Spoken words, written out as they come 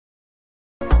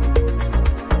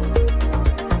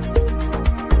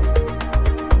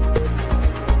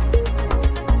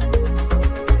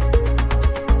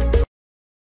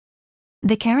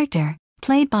The character,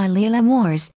 played by Laila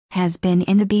Morse, has been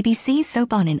in the BBC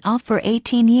soap on and off for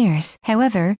 18 years.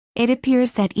 However, it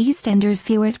appears that EastEnders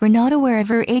viewers were not aware of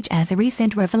her age, as a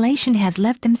recent revelation has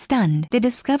left them stunned. The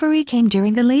discovery came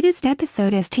during the latest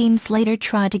episode as Team Slater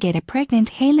tried to get a pregnant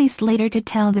Hayley Slater to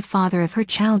tell the father of her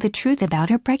child the truth about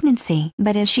her pregnancy.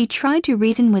 But as she tried to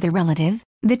reason with a relative,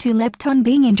 the two leapt on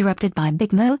being interrupted by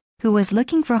Big Mo, who was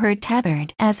looking for her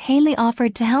tabard. As Hayley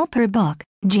offered to help her book,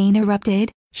 Jean erupted,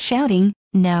 shouting,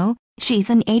 "No, she's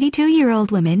an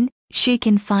 82-year-old woman, she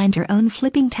can find her own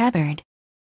flipping tabard."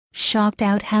 Shocked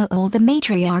out how old the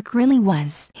matriarch really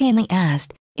was, Hayley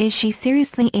asked, "Is she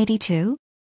seriously 82?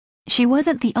 She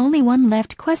wasn't the only one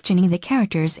left questioning the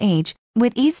character's age,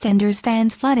 with EastEnders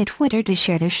fans flooded Twitter to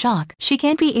share their shock. "She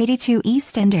can't be 82,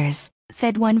 EastEnders,"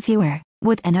 said one viewer,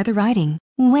 with another writing,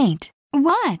 "Wait,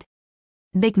 what?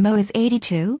 Big Mo is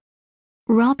 82?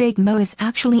 Raw Big Mo is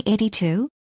actually 82?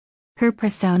 Her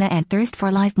persona and thirst for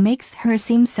life makes her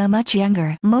seem so much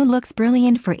younger." "Mo looks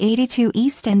brilliant for 82,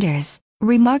 EastEnders,"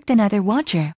 remarked another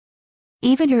watcher.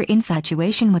 "Even her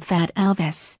infatuation with Fat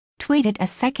Elvis," tweeted a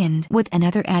second, with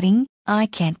another adding, "I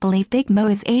can't believe Big Mo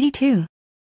is 82.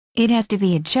 It has to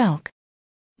be a joke."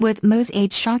 With Mo's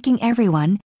age shocking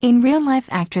everyone, in real life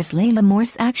actress Laila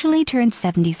Morse actually turned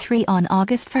 73 on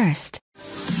August 1st.